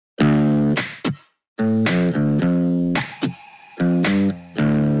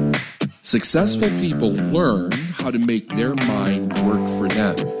Successful people learn how to make their mind work for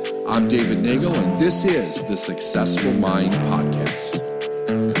them. I'm David Nagel, and this is the Successful Mind Podcast.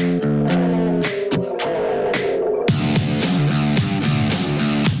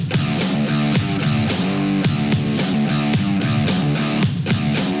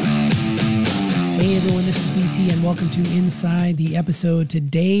 Hey everyone, this is BT and welcome to Inside the Episode.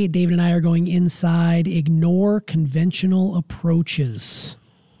 Today, David and I are going inside Ignore Conventional Approaches.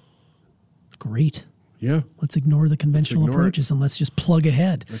 Great. Yeah. Let's ignore the conventional approaches and let's just plug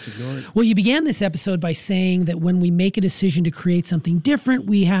ahead. Let's ignore it. Well, you began this episode by saying that when we make a decision to create something different,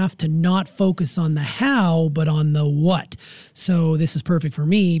 we have to not focus on the how, but on the what. So this is perfect for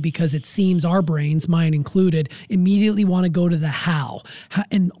me because it seems our brains, mine included, immediately want to go to the how.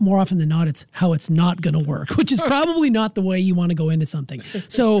 And more often than not, it's how it's not going to work, which is probably not the way you want to go into something.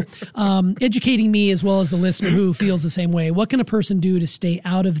 So educating me as well as the listener who feels the same way, what can a person do to stay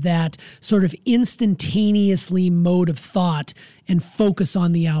out of that sort of instantaneously mode of thought and focus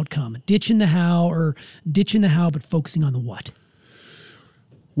on the outcome? Ditching the how, but focusing on the what.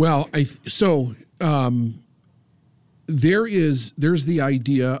 Well, there's the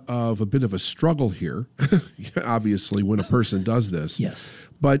idea of a bit of a struggle here, obviously, when a person does this. Yes.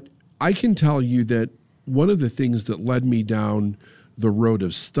 But I can tell you that one of the things that led me down the road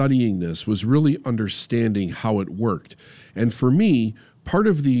of studying this was really understanding how it worked. And for me, part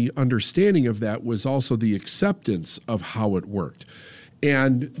of the understanding of that was also the acceptance of how it worked.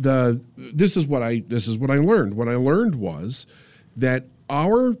 And this is what I learned. What I learned was that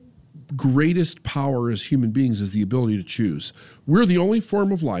our greatest power as human beings is the ability to choose. We're the only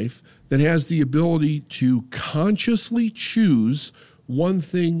form of life that has the ability to consciously choose one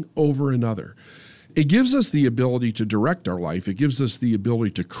thing over another. It gives us the ability to direct our life. It gives us the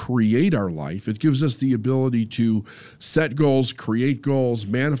ability to create our life. It gives us the ability to set goals, create goals,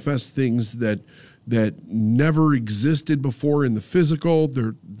 manifest things that never existed before in the physical.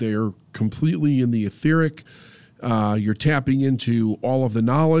 They're completely in the etheric. You're tapping into all of the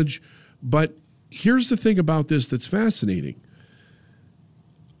knowledge. But here's the thing about this that's fascinating.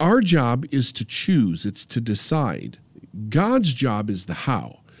 Our job is to choose. It's to decide. God's job is the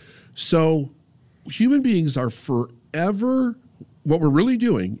how. So human beings are forever, what we're really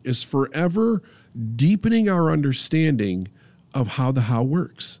doing is forever deepening our understanding of how the how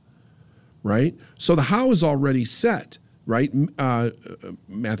works, right? So the how is already set, right?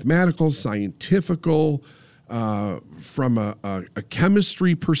 Mathematical, scientifical, from a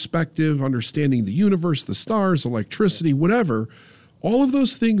chemistry perspective, understanding the universe, the stars, electricity, whatever, all of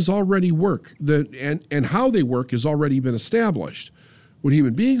those things already work. And how they work has already been established. What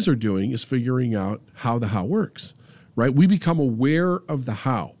human beings are doing is figuring out how the how works, right? We become aware of the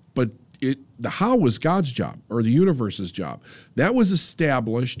how, but the how was God's job or the universe's job. That was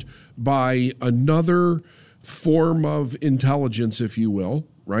established by another form of intelligence, if you will,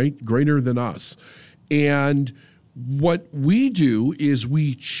 right? Greater than us. And what we do is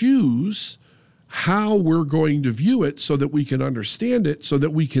we choose how we're going to view it so that we can understand it, so that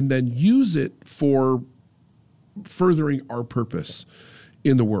we can then use it for furthering our purpose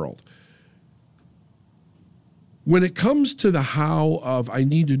in the world. When it comes to the how of I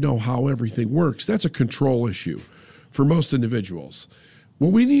need to know how everything works, that's a control issue for most individuals.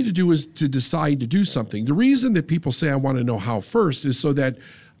 What we need to do is to decide to do something. The reason that people say I want to know how first is so that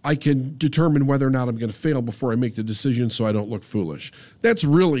I can determine whether or not I'm going to fail before I make the decision so I don't look foolish. That's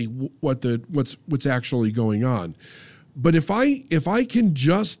really what's actually going on. But if I can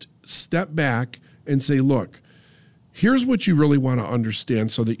just step back and say, look, here's what you really want to understand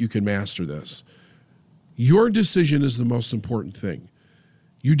so that you can master this. Your decision is the most important thing.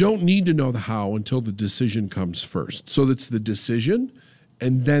 You don't need to know the how until the decision comes first. So that's the decision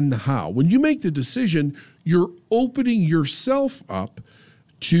and then the how. When you make the decision, you're opening yourself up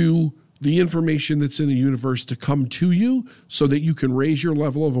to the information that's in the universe to come to you so that you can raise your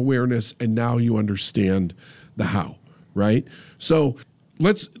level of awareness and now you understand the how, right? So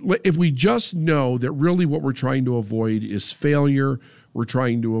if we just know that really what we're trying to avoid is failure, we're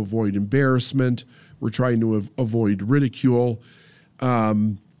trying to avoid embarrassment, we're trying to avoid ridicule.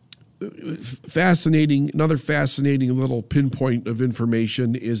 Another fascinating little pinpoint of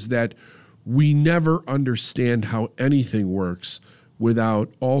information is that we never understand how anything works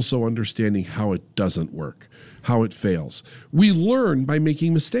without also understanding how it doesn't work, how it fails. We learn by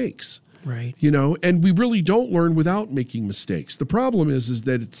making mistakes. Right. And we really don't learn without making mistakes. The problem is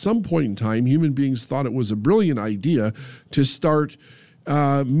that at some point in time, human beings thought it was a brilliant idea to start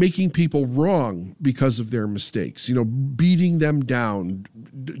making people wrong because of their mistakes, beating them down,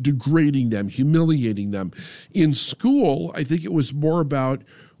 degrading them, humiliating them. In school, I think it was more about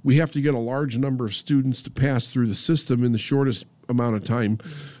We have to get a large number of students to pass through the system in the shortest amount of time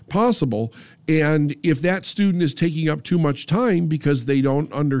possible. And if that student is taking up too much time because they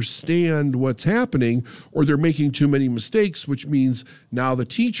don't understand what's happening, or they're making too many mistakes, which means now the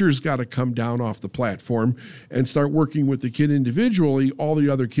teacher's got to come down off the platform and start working with the kid individually, all the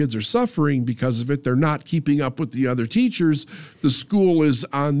other kids are suffering because of it. They're not keeping up with the other teachers. The school is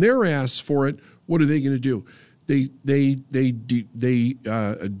on their ass for it. What are they going to do? They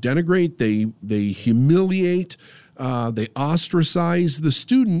denigrate, they humiliate, they ostracize the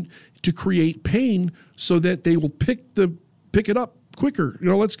student to create pain so that they will pick it up quicker.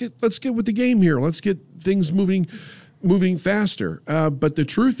 Let's get with the game here. Let's get things moving faster. But the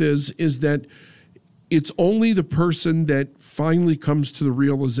truth is that it's only the person that finally comes to the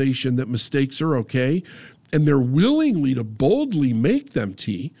realization that mistakes are okay, and they're willingly to boldly make them,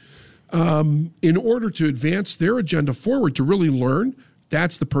 in order to advance their agenda forward, to really learn.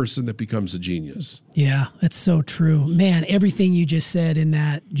 That's the person that becomes a genius. Yeah, that's so true. Man, everything you just said in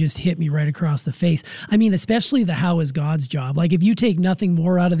that just hit me right across the face. I mean, especially the how is God's job. Like, if you take nothing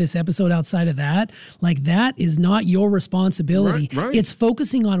more out of this episode outside of that, like, that is not your responsibility. Right. It's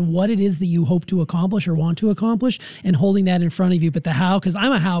focusing on what it is that you hope to accomplish or want to accomplish and holding that in front of you. But the how, because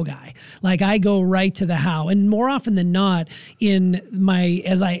I'm a how guy. Like, I go right to the how. And more often than not,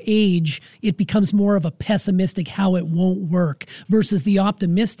 as I age, it becomes more of a pessimistic how it won't work versus the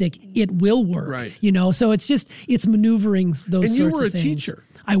optimistic it will work. Right. So it's maneuvering those sorts of things. And you were a teacher.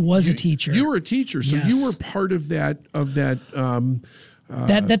 I was a teacher. You were a teacher, so yes. You were part of that.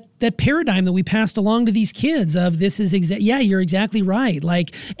 That paradigm that we passed along to these kids of this is you're exactly right.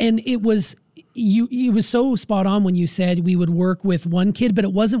 Like, and it was so spot on when you said we would work with one kid,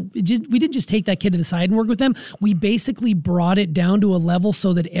 but we didn't just take that kid to the side and work with them. We basically brought it down to a level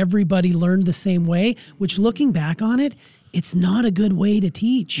so that everybody learned the same way, which, looking back on it, it's not a good way to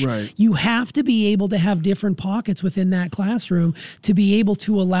teach. Right. You have to be able to have different pockets within that classroom to be able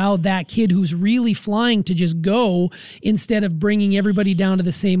to allow that kid who's really flying to just go, instead of bringing everybody down to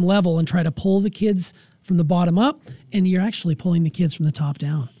the same level and try to pull the kids from the bottom up, and you're actually pulling the kids from the top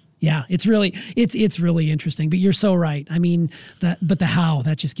down. Yeah, it's really interesting, but you're so right. I mean, but the how,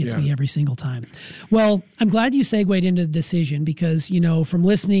 that just gets me every single time. Well, I'm glad you segued into the decision because, from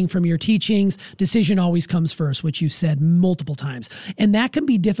listening, from your teachings, decision always comes first, which you said multiple times. And that can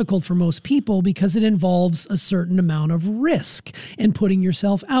be difficult for most people because it involves a certain amount of risk and putting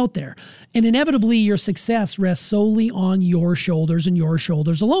yourself out there. And inevitably, your success rests solely on your shoulders and your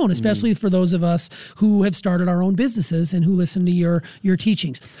shoulders alone, especially for those of us who have started our own businesses and who listen to your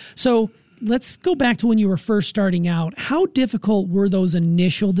teachings. So let's go back to when you were first starting out. How difficult were those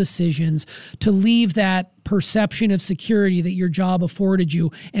initial decisions to leave that perception of security that your job afforded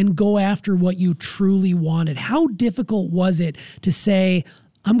you and go after what you truly wanted? How difficult was it to say,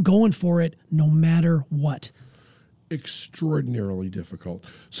 I'm going for it no matter what? Extraordinarily difficult.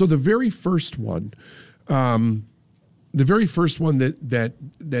 So the very first one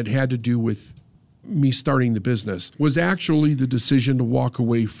that had to do with me starting the business was actually the decision to walk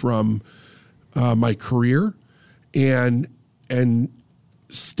away from my career and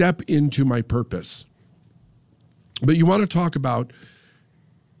step into my purpose. But you want to talk about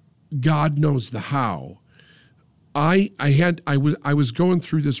God knows the how. I was going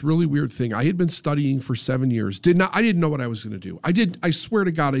through this really weird thing. I had been studying for 7 years. I didn't know what I was going to do. I swear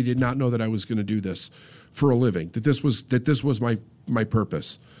to God, I did not know that I was going to do this for a living, that this was my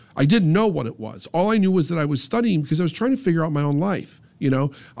purpose. I didn't know what it was. All I knew was that I was studying because I was trying to figure out my own life.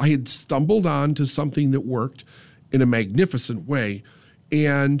 I had stumbled onto something that worked in a magnificent way,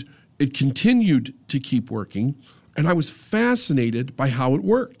 and it continued to keep working, and I was fascinated by how it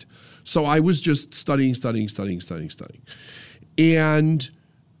worked. So I was just studying. And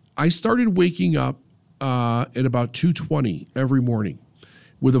I started waking up at about 2:20 every morning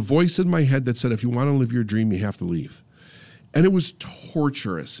with a voice in my head that said, if you want to live your dream, you have to leave. And it was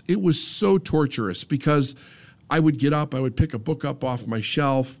torturous. It was so torturous because I would get up, I would pick a book up off my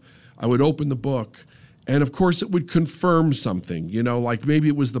shelf, I would open the book, and of course it would confirm something, like maybe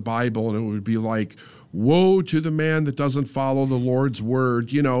it was the Bible and it would be like, woe to the man that doesn't follow the Lord's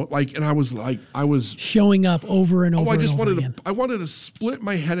word, and I was showing up over and over. I wanted to split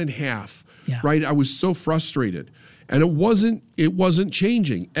my head in half. Yeah. Right? I was so frustrated. And it wasn't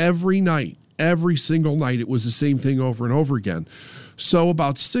changing every night. Every single night, it was the same thing over and over again. So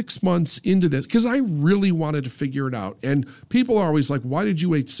about 6 months into this, because I really wanted to figure it out. And people are always like, why did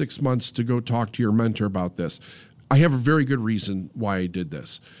you wait 6 months to go talk to your mentor about this? I have a very good reason why I did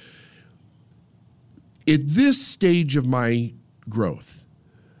this. At this stage of my growth,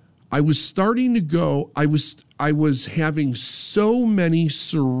 I was starting to go, I was having so many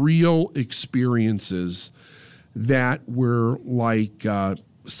surreal experiences that were like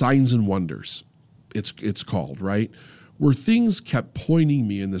signs and wonders, it's called, right? Where things kept pointing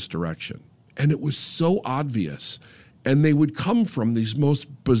me in this direction. And it was so obvious. And they would come from these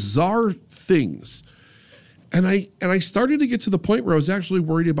most bizarre things. And I started to get to the point where I was actually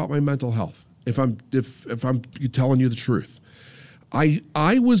worried about my mental health, if I'm telling you the truth. I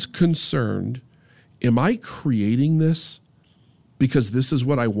was concerned, am I creating this because this is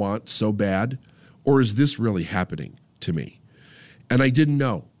what I want so bad? Or is this really happening to me? And I didn't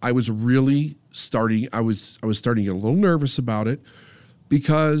know. I was really starting, I was starting to get a little nervous about it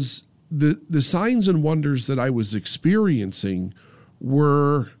because the signs and wonders that I was experiencing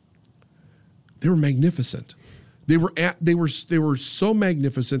were magnificent. They were so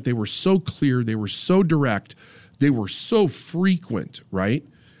magnificent. They were so clear. They were so direct. They were so frequent, right?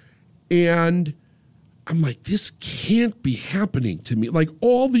 And I'm like, this can't be happening to me. Like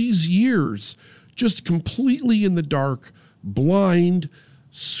all these years, just completely in the dark, blind,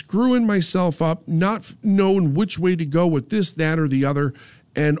 screwing myself up, not knowing which way to go with this, that, or the other.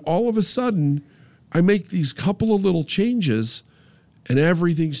 And all of a sudden, I make these couple of little changes and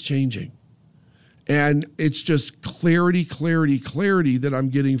everything's changing. And it's just clarity that I'm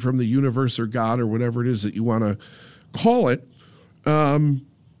getting from the universe or God or whatever it is that you want to call it. And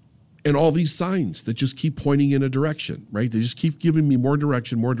all these signs that just keep pointing in a direction, right? They just keep giving me more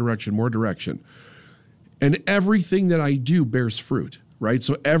direction. And everything that I do bears fruit, right?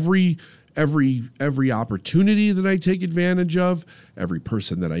 So every opportunity that I take advantage of, every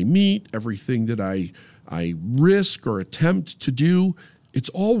person that I meet, everything that I risk or attempt to do, it's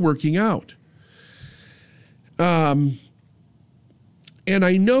all working out. And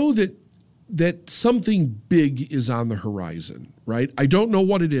I know that something big is on the horizon, right? I don't know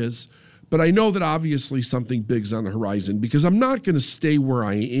what it is, but I know that obviously something big is on the horizon because I'm not going to stay where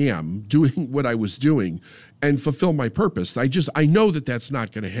I am doing what I was doing and fulfill my purpose. I know that that's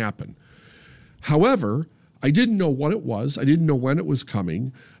not going to happen. However, I didn't know what it was. I didn't know when it was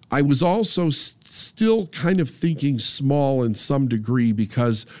coming. I was also still kind of thinking small in some degree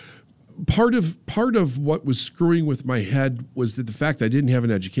because part of what was screwing with my head was that the fact I didn't have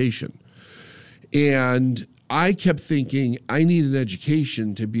an education. And I kept thinking I need an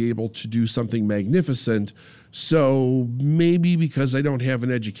education to be able to do something magnificent. So maybe because I don't have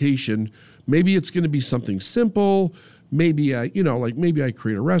an education, maybe it's going to be something simple. Maybe maybe I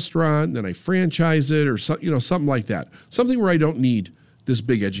create a restaurant and then I franchise it or something like that. Something where I don't need this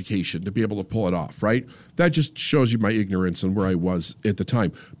big education to be able to pull it off, right? That just shows you my ignorance and where I was at the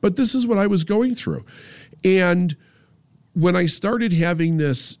time. But this is what I was going through. And when I started having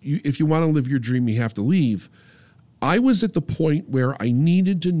this, if you want to live your dream, you have to leave, I was at the point where I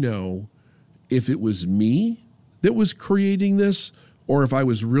needed to know if it was me that was creating this or if I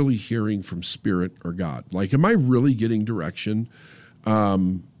was really hearing from Spirit or God. Like, am I really getting direction?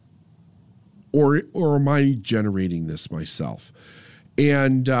 Or am I generating this myself?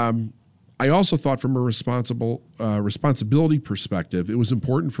 And I also thought from a responsibility perspective, it was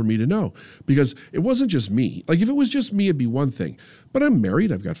important for me to know because it wasn't just me. Like if it was just me, it'd be one thing. But I'm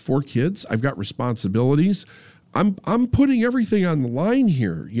married. I've got 4 kids. I've got responsibilities. I'm putting everything on the line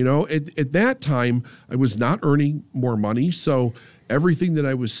here. You know, at that time, I was not earning more money. So everything that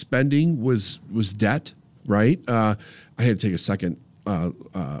I was spending was debt, right? I had to take a second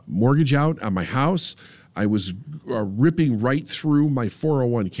mortgage out on my house. I was ripping right through my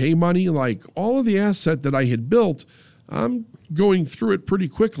 401k money. Like all of the asset that I had built, I'm going through it pretty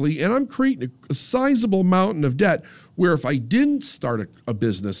quickly, and I'm creating a sizable mountain of debt where if I didn't start a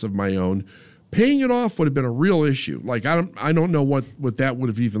business of my own, paying it off would have been a real issue. Like I don't know what that would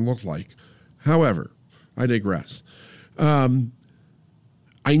have even looked like. However, I digress. I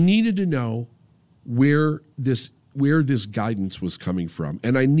needed to know where this guidance was coming from.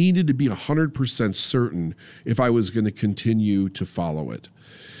 And I needed to be 100% certain if I was going to continue to follow it.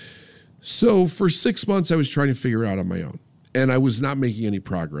 So for 6 months, I was trying to figure it out on my own. And I was not making any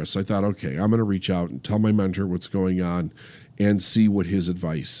progress. I thought, okay, I'm going to reach out and tell my mentor what's going on and see what his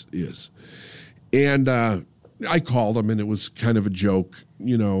advice is. And I called him, and it was kind of a joke.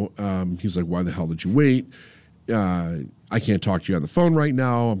 You know, he's like, why the hell did you wait? I can't talk to you on the phone right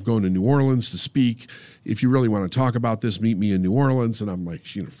now. I'm going to New Orleans to speak. If you really want to talk about this, meet me in New Orleans. And I'm like,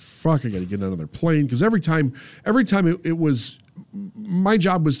 fuck, I got to get another plane. Because every time it was, my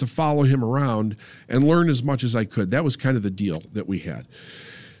job was to follow him around and learn as much as I could. That was kind of the deal that we had.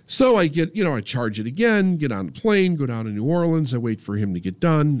 So I I charge it again, get on the plane, go down to New Orleans. I wait for him to get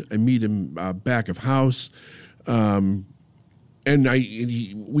done. I meet him back of house.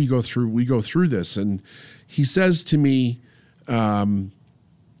 we go through this, and he says to me,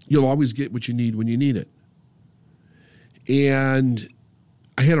 you'll always get what you need when you need it. And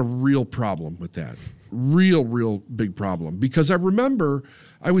I had a real problem with that, real big problem, because I remember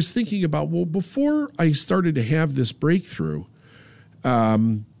I was thinking about, well, before I started to have this breakthrough,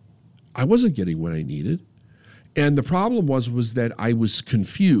 I wasn't getting what I needed. And the problem was that I was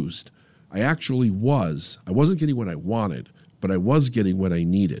confused. I wasn't getting what I wanted, but I was getting what I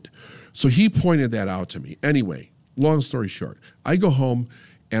needed. So he pointed that out to me. Anyway, long story short, I go home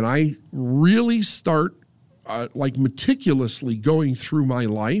and I really start meticulously going through my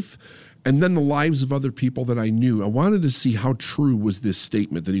life and then the lives of other people that I knew. I wanted to see how true was this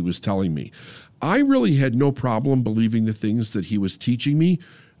statement that he was telling me. I really had no problem believing the things that he was teaching me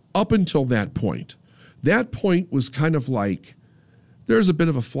up until that point. That point was kind of like, there's a bit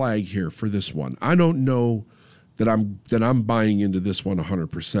of a flag here for this one. I don't know that I'm buying into this one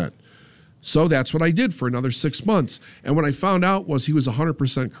 100%. So that's what I did for another 6 months. And what I found out was he was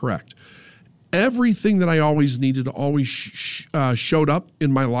 100% correct. Everything that I always needed always showed up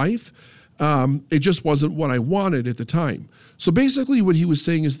in my life. It just wasn't what I wanted at the time. So basically what he was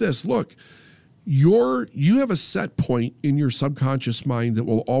saying is this: look, you have a set point in your subconscious mind that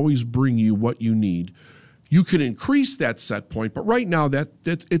will always bring you what you need. You can increase that set point, but right now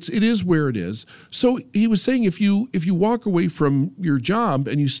it is where it is. So he was saying if you walk away from your job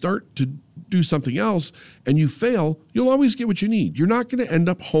and you start to do something else and you fail, you'll always get what you need. You're not going to end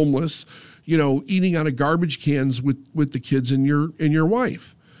up homeless, eating out of garbage cans with the kids and your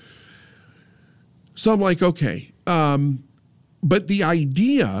wife. So I'm like, okay. But the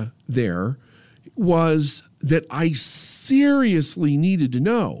idea there was that I seriously needed to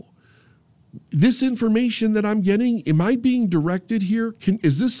know, this information that I'm getting, am I being directed here?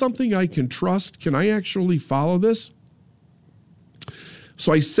 Is this something I can trust? Can I actually follow this?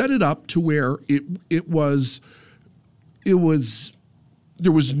 So I set it up to where there was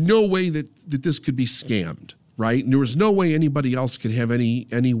no way that this could be scammed, right? And there was no way anybody else could have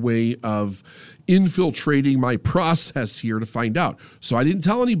any way of infiltrating my process here to find out. So I didn't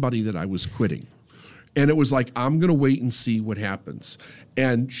tell anybody that I was quitting. And it was like, I'm going to wait and see what happens.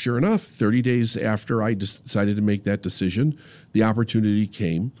 And sure enough, 30 days after I decided to make that decision, the opportunity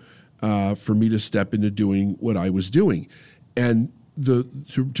came for me to step into doing what I was doing. And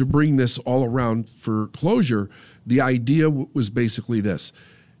to bring this all around for closure, the idea was basically this: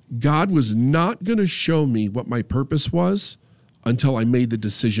 God was not going to show me what my purpose was until I made the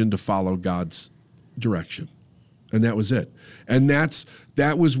decision to follow God's direction. And that was it. And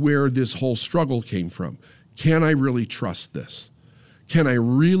that was where this whole struggle came from. Can I really trust this? Can I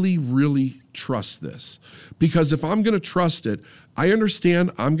really, really trust this? Because if I'm going to trust it, I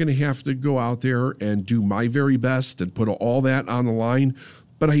understand I'm going to have to go out there and do my very best and put all that on the line,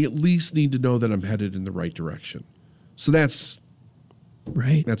 but I at least need to know that I'm headed in the right direction. So that's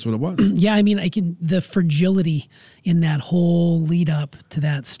right. That's what it was. Yeah, I mean, the fragility in that whole lead up to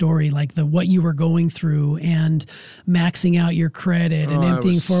that story, like what you were going through and maxing out your credit and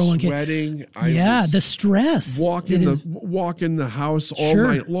emptying 401k. Sweating. The stress. Walking the house all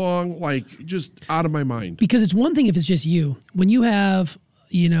night long, like just out of my mind. Because it's one thing if it's just you. When you have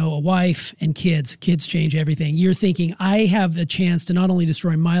a wife and kids change everything. You're thinking, I have a chance to not only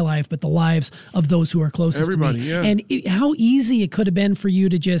destroy my life, but the lives of those who are closest to me. Yeah. And how easy it could have been for you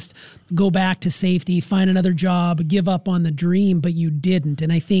to just go back to safety, find another job, give up on the dream, but you didn't.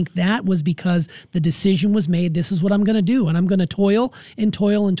 And I think that was because the decision was made, this is what I'm going to do. And I'm going to toil and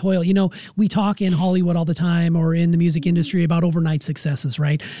toil and toil. We talk in Hollywood all the time or in the music industry about overnight successes,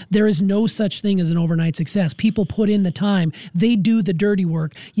 right? There is no such thing as an overnight success. People put in the time. They do the dirty work.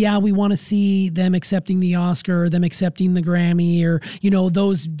 Yeah, we want to see them accepting the Oscar, or them accepting the Grammy, or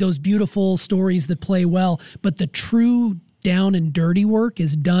those beautiful stories that play well. But the true down and dirty work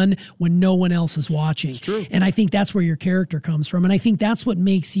is done when no one else is watching. It's true. And I think that's where your character comes from. And I think that's what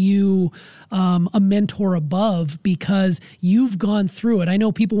makes you a mentor above, because you've gone through it. I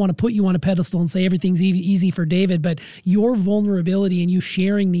know people want to put you on a pedestal and say everything's easy for David, but your vulnerability and you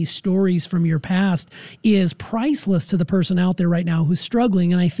sharing these stories from your past is priceless to the person out there right now who's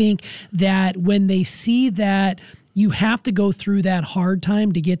struggling. And I think that when they see that you have to go through that hard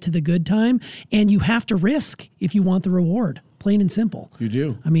time to get to the good time, and you have to risk if you want the reward. Plain and simple. You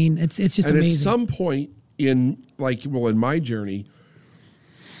do. I mean, it's just and amazing. At some point in my journey,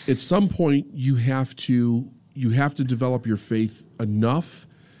 at some point you have to develop your faith enough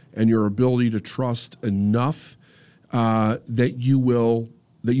and your ability to trust enough that you will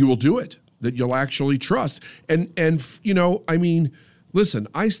do it, that you'll actually trust. And I mean, listen,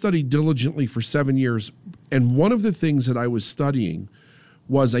 I studied diligently for 7 years And one of the things that I was studying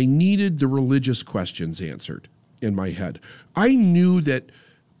was I needed the religious questions answered in my head. I knew that,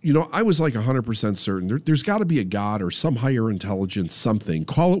 I was like 100% certain there's got to be a God or some higher intelligence, something.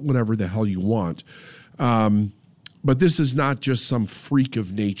 Call it whatever the hell you want. But this is not just some freak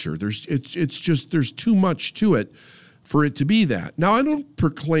of nature. There's too much to it for it to be that. Now, I don't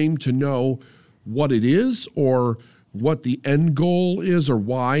proclaim to know what it is or what the end goal is or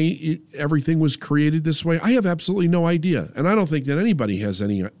why everything was created this way. I have absolutely no idea. And I don't think that anybody has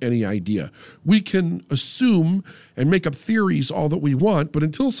any idea. We can assume and make up theories all that we want, but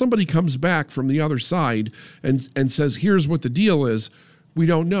until somebody comes back from the other side and says, here's what the deal is, we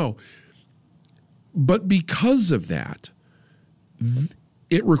don't know. But because of that,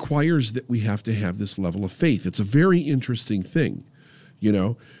 it requires that we have to have this level of faith. It's a very interesting thing,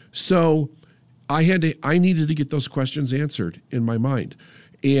 So I needed to get those questions answered in my mind.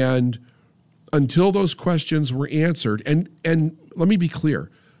 And until those questions were answered, and let me be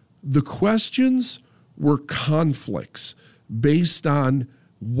clear, the questions were conflicts based on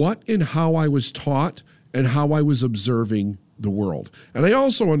what and how I was taught and how I was observing the world. And I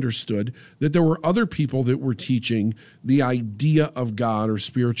also understood that there were other people that were teaching the idea of God or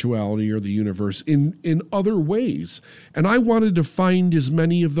spirituality or the universe in other ways. And I wanted to find as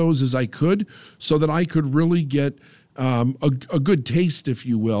many of those as I could so that I could really get a good taste, if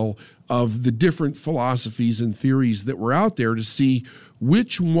you will, of the different philosophies and theories that were out there to see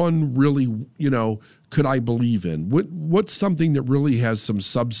which one really, could I believe in? What's something that really has some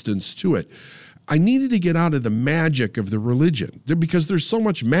substance to it? I needed to get out of the magic of the religion because there's so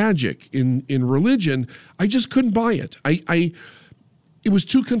much magic in religion. I just couldn't buy it. It was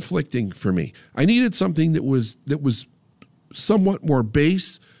too conflicting for me. I needed something that was somewhat more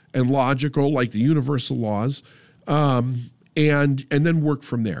base and logical, like the universal laws, and then work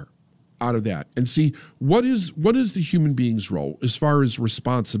from there, out of that, and see what is the human being's role as far as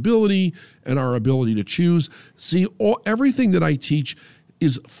responsibility and our ability to choose. See, everything that I teach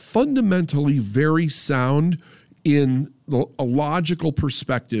is fundamentally very sound in a logical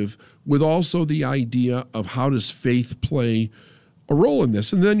perspective, with also the idea of how does faith play a role in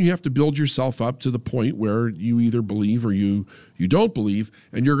this. And then you have to build yourself up to the point where you either believe or you don't believe,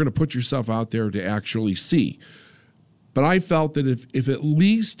 and you're going to put yourself out there to actually see. But I felt that if at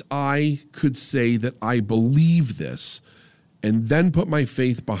least I could say that I believe this and then put my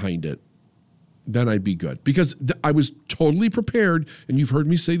faith behind it, then I'd be good. Because I was totally prepared, and you've heard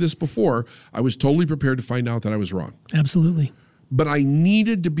me say this before, I was totally prepared to find out that I was wrong. Absolutely. But I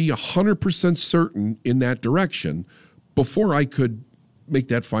needed to be 100% certain in that direction before I could make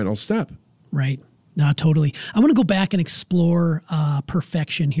that final step. Right. No, totally. I want to go back and explore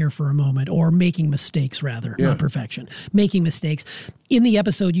perfection here for a moment, or making mistakes, rather, not perfection, making mistakes. In the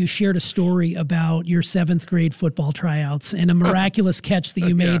episode, you shared a story about your 7th grade football tryouts and a miraculous catch that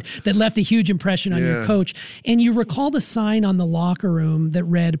you made that left a huge impression on your coach. And you recalled a sign on the locker room that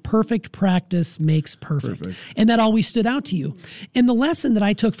read, "Perfect practice makes perfect." And that always stood out to you. And the lesson that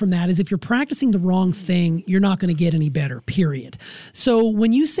I took from that is if you're practicing the wrong thing, you're not going to get any better, period. So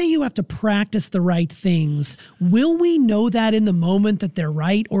when you say you have to practice the right things, will we know that in the moment that they're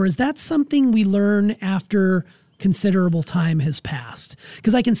right? Or is that something we learn after considerable time has passed?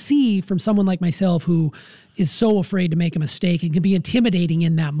 Because I can see from someone like myself who is so afraid to make a mistake, it can be intimidating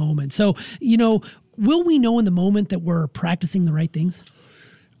in that moment. So, will we know in the moment that we're practicing the right things?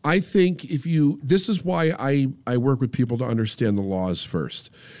 I think this is why I work with people to understand the laws first.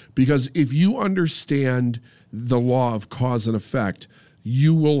 Because if you understand the law of cause and effect,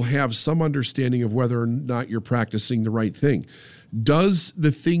 you will have some understanding of whether or not you're practicing the right thing. Does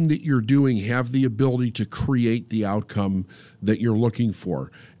the thing that you're doing have the ability to create the outcome that you're looking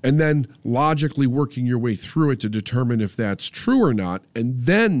for? And then logically working your way through it to determine if that's true or not, and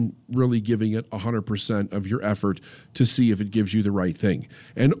then really giving it 100% of your effort to see if it gives you the right thing.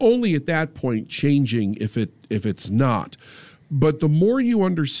 And only at that point changing if it's not. But the more you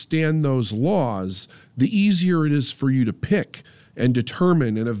understand those laws, the easier it is for you to pick and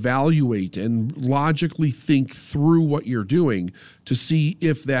determine and evaluate and logically think through what you're doing to see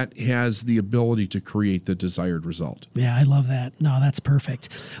if that has the ability to create the desired result. Yeah, I love that. No, that's perfect.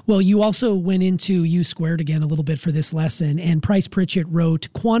 Well, you also went into U squared again a little bit for this lesson, and Price Pritchett wrote,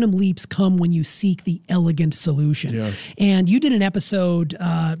 "Quantum leaps come when you seek the elegant solution." Yeah. And you did an episode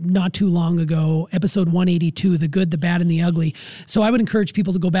not too long ago, episode 182, The Good, the Bad, and the Ugly. So I would encourage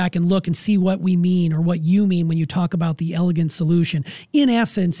people to go back and look and see what we mean, or what you mean when you talk about the elegant solution. solution. In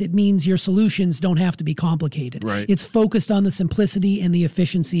essence, it means your solutions don't have to be complicated. Right. It's focused on the simplicity and the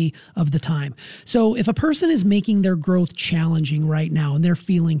efficiency of the time. So if a person is making their growth challenging right now and they're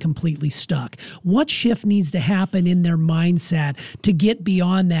feeling completely stuck, what shift needs to happen in their mindset to get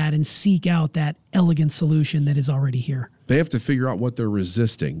beyond that and seek out that elegant solution that is already here? They have to figure out what they're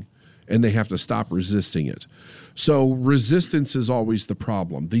resisting, and they have to stop resisting it. So resistance is always the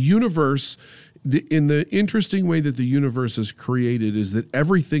problem. The universe, in the interesting way that the universe is created, is that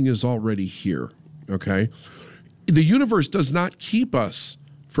everything is already here, okay? The universe does not keep us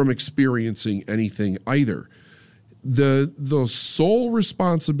from experiencing anything either. The sole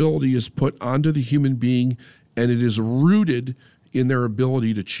responsibility is put onto the human being, and it is rooted in their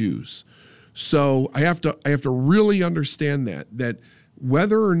ability to choose. So I have to really understand that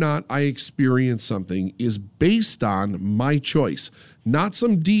whether or not I experience something is based on my choice, not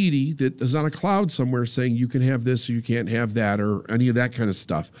some deity that is on a cloud somewhere saying you can have this or you can't have that or any of that kind of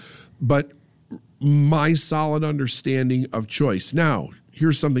stuff, but my solid understanding of choice. Now,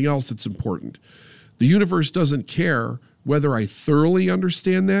 here's something else that's important. The universe doesn't care whether I thoroughly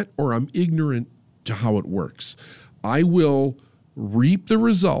understand that or I'm ignorant to how it works. I will reap the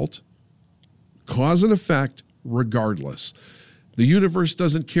result, cause and effect, regardless. The universe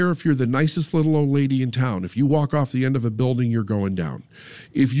doesn't care if you're the nicest little old lady in town. If you walk off the end of a building, you're going down.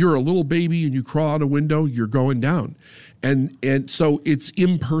 If you're a little baby and you crawl out a window, you're going down. And so it's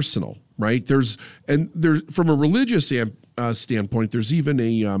impersonal, right? There's from a religious standpoint, there's even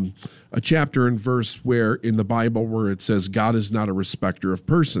a chapter and verse where in the Bible where it says God is not a respecter of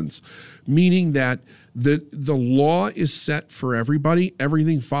persons, meaning that the law is set for everybody.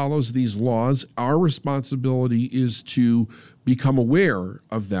 Everything follows these laws. Our responsibility is to become aware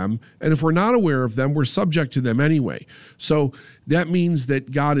of them. And if we're not aware of them, we're subject to them anyway. So that means that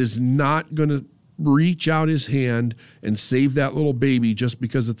God is not going to reach out his hand and save that little baby just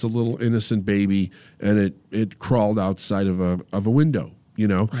because it's a little innocent baby and it crawled outside of a window, you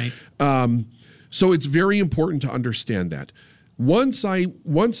know? Right. So it's very important to understand that. Once I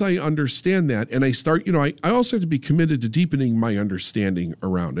understand that and I start, I also have to be committed to deepening my understanding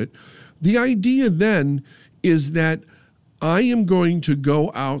around it. The idea then is that I am going to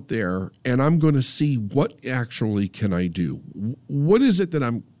go out there and I'm going to see what actually can I do. What is it that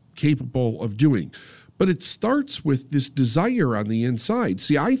I'm capable of doing? But it starts with this desire on the inside.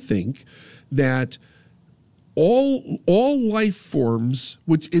 See, I think that all life forms,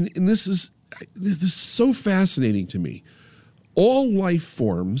 which and this is so fascinating to me. All life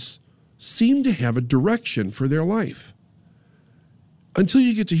forms seem to have a direction for their life until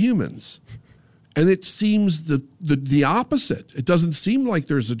you get to humans. And it seems the opposite. It doesn't seem like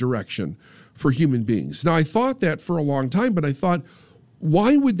there's a direction for human beings. Now, I thought that for a long time, but I thought,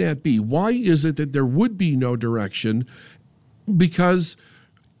 why would that be? Why is it that there would be no direction? Because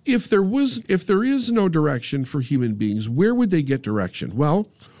if there is no direction for human beings, where would they get direction? Well,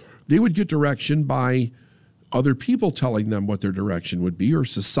 they would get direction by other people telling them what their direction would be, or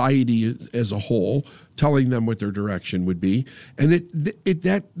society as a whole telling them what their direction would be. And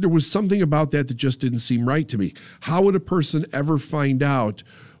that there was something about that just didn't seem right to me. How would a person ever find out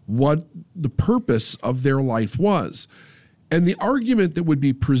what the purpose of their life was? And the argument that would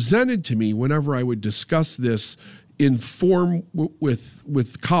be presented to me whenever I would discuss this in form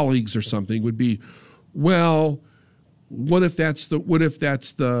with colleagues or something would be, well, what if that's the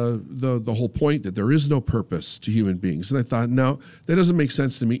whole point, that there is no purpose to human beings? And I thought, no, that doesn't make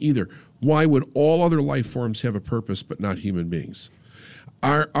sense to me either. Why would all other life forms have a purpose but not human beings?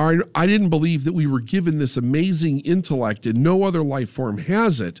 I didn't believe that we were given this amazing intellect and no other life form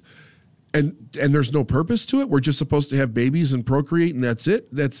has it, and there's no purpose to it. We're just supposed to have babies and procreate and that's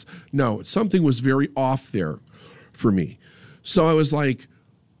it. No, something was very off there for me. So I was like,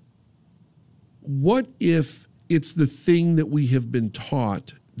 what if it's the thing that we have been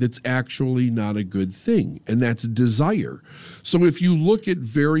taught that's actually not a good thing, and that's desire? So if you look at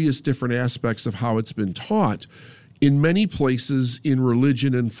various different aspects of how it's been taught, in many places in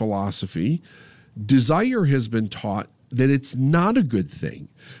religion and philosophy, desire has been taught that it's not a good thing,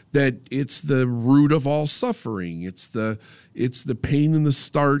 that it's the root of all suffering. It's the pain in the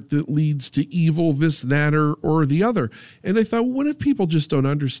start that leads to evil, this, that, or the other. And I thought, what if people just don't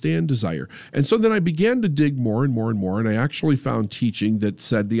understand desire? And so then I began to dig more and more and more, and I actually found teaching that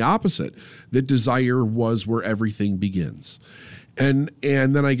said the opposite, that desire was where everything begins. And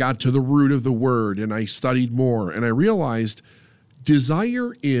then I got to the root of the word, and I studied more, and I realized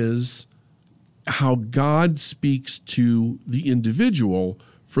desire is how God speaks to the individual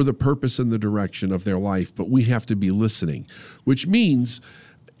for the purpose and the direction of their life, but we have to be listening, which means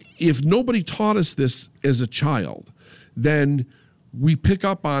if nobody taught us this as a child, then we pick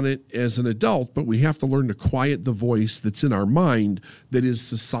up on it as an adult, but we have to learn to quiet the voice that's in our mind that is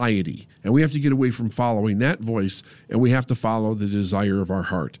society. And we have to get away from following that voice, and we have to follow the desire of our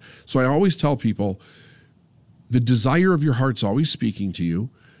heart. So I always tell people, the desire of your heart's always speaking to you,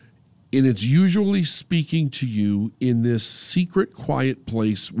 and it's usually speaking to you in this secret, quiet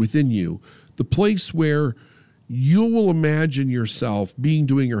place within you, the place where you will imagine yourself being,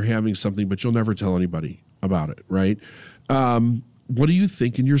 doing, or having something, but you'll never tell anybody about it, right? What do you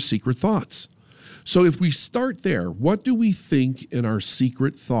think in your secret thoughts? So if we start there, what do we think in our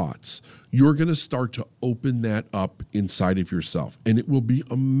secret thoughts? You're going to start to open that up inside of yourself. And it will be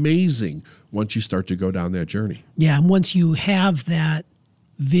amazing once you start to go down that journey. Yeah, and once you have that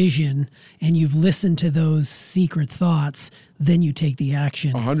vision and you've listened to those secret thoughts, then you take the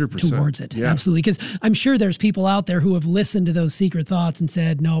action 100%. towards it. Yeah. Absolutely. Because I'm sure there's people out there who have listened to those secret thoughts and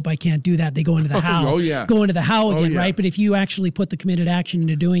said, nope, I can't do that. They go into the how. Oh, yeah. Go into the how again, yeah. right? But if you actually put the committed action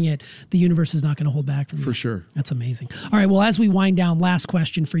into doing it, the universe is not going to hold back from you. For sure. That's amazing. All right. Well, as we wind down, last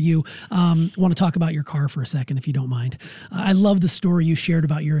question for you. I want to talk about your car for a second, if you don't mind. I love the story you shared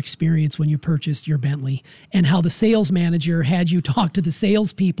about your experience when you purchased your Bentley and how the sales manager had you talk to the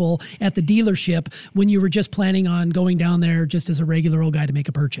salespeople at the dealership when you were just planning on going down there just as a regular old guy to make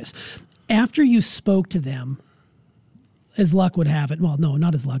a purchase. After you spoke to them, as luck would have it, well, no,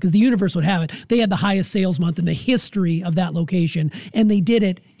 not as luck, as the universe would have it, they had the highest sales month in the history of that location, and they did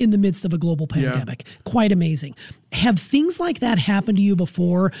it in the midst of a global pandemic. Yeah. Quite amazing. Have things like that happened to you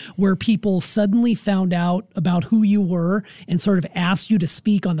before, where people suddenly found out about who you were and sort of asked you to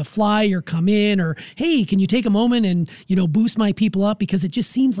speak on the fly or come in, or, hey, can you take a moment and, boost my people up? Because it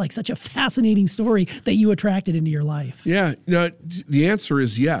just seems like such a fascinating story that you attracted into your life. Yeah, no, the answer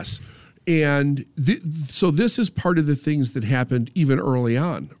is yes. And so this is part of the things that happened even early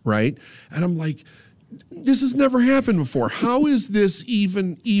on, right? And I'm like, this has never happened before. How is this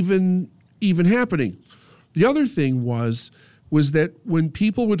even happening? The other thing was that when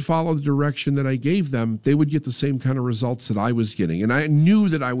people would follow the direction that I gave them, they would get the same kind of results that I was getting. And I knew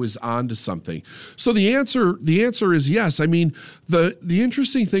that I was onto something. So the answer is yes. I mean, the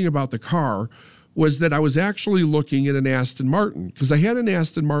interesting thing about the car was that I was actually looking at an Aston Martin, because I had an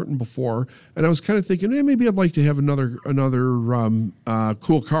Aston Martin before, and I was kind of thinking, maybe I'd like to have another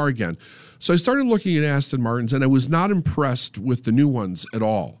cool car again. So I started looking at Aston Martins, and I was not impressed with the new ones at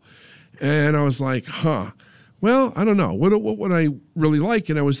all. And I was like, well, I don't know. What would I really like?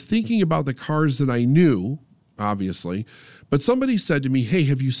 And I was thinking about the cars that I knew, obviously, but somebody said to me, hey,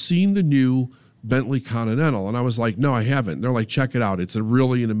 have you seen the new Bentley Continental? And I was like, no, I haven't. They're like, check it out. It's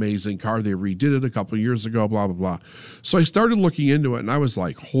an amazing car. They redid it a couple of years ago, blah, blah, blah. So I started looking into it, and I was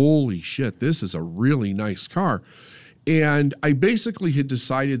like, holy shit, this is a really nice car. And I basically had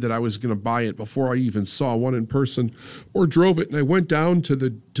decided that I was going to buy it before I even saw one in person or drove it. And I went down to the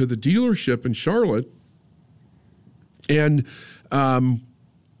dealership in Charlotte, and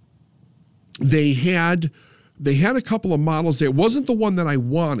they had a couple of models there. It wasn't the one that I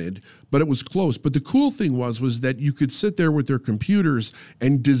wanted, but it was close. But the cool thing was that you could sit there with their computers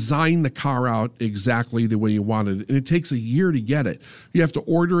and design the car out exactly the way you wanted it. And it takes a year to get it. You have to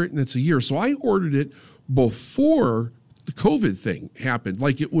order it, and it's a year. So I ordered it before the COVID thing happened.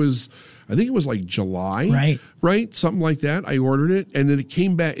 Like I think it was like July, right? Something like that. I ordered it, and then it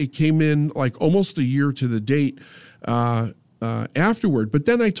came back. It came in like almost a year to the date afterward. But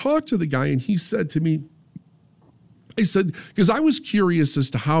then I talked to the guy, and he said to me, I said, because I was curious as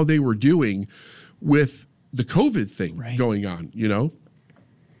to how they were doing with the COVID thing going on,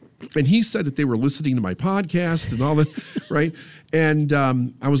 And he said that they were listening to my podcast and all that, right? And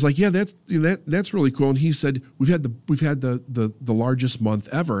I was like, yeah, that's really cool. And he said, we've had the largest month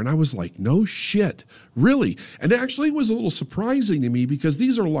ever. And I was like, no shit, really? And actually it was a little surprising to me, because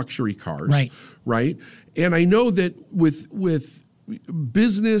these are luxury cars, right? And I know that with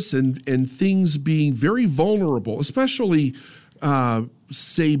business and things being very vulnerable, especially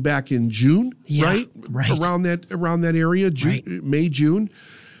say back in June, right? Around that area, May, June.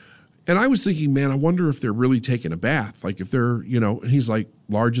 And I was thinking, man, I wonder if they're really taking a bath. Like if they're, and he's like,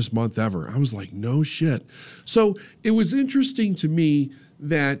 largest month ever. I was like, no shit. So it was interesting to me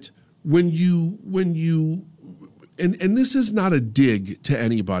that when you and this is not a dig to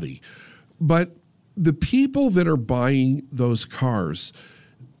anybody, but the people that are buying those cars,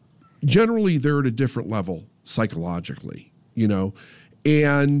 generally they're at a different level psychologically,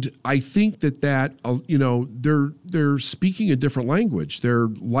 and I think that they're speaking a different language. Their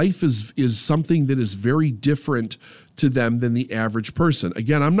life is something that is very different to them than the average person.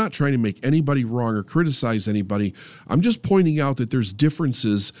 Again, I'm not trying to make anybody wrong or criticize anybody. I'm just pointing out that there's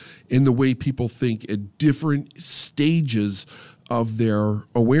differences in the way people think at different stages of their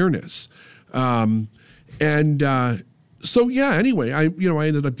awareness. So yeah. Anyway, I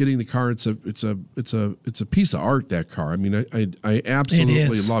ended up getting the car. It's a piece of art, that car. I mean, I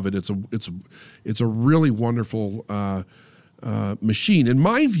absolutely love it. It's a really wonderful machine. And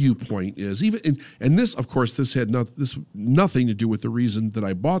my viewpoint is and this, of course, this had nothing to do with the reason that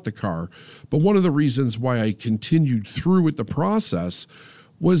I bought the car, but one of the reasons why I continued through with the process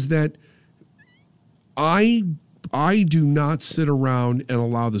was that I do not sit around and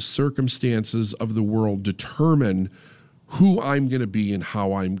allow the circumstances of the world determine who I'm going to be and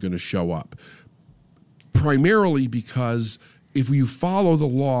how I'm going to show up. Primarily because if you follow the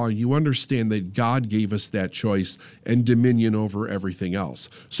law, you understand that God gave us that choice and dominion over everything else.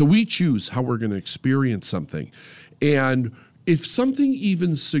 So we choose how we're going to experience something. And if something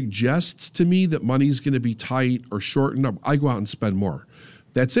even suggests to me that money's going to be tight or shortened up, I go out and spend more.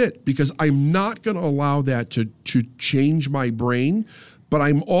 That's it, because I'm not going to allow that to change my brain, but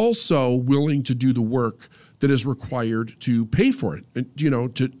I'm also willing to do the work that is required to pay for it,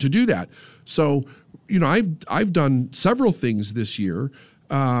 to do that. So, I've done several things this year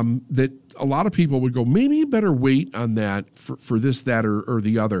that a lot of people would go, maybe you better wait on that for this, that, or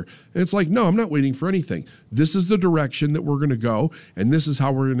the other. And it's like, no, I'm not waiting for anything. This is the direction that we're going to go, and this is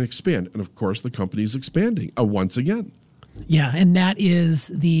how we're going to expand. And of course, the company is expanding once again. Yeah, and that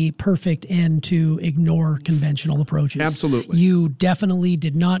is the perfect end to ignore conventional approaches. Absolutely. You definitely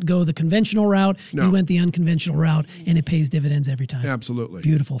did not go the conventional route. No. You went the unconventional route, and it pays dividends every time. Absolutely.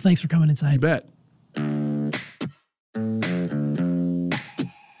 Beautiful. Thanks for coming inside. You bet.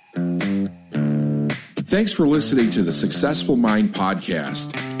 Thanks for listening to the Successful Mind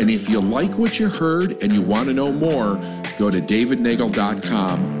podcast. And if you like what you heard and you want to know more, go to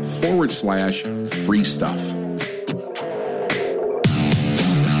davidnagel.com/free stuff.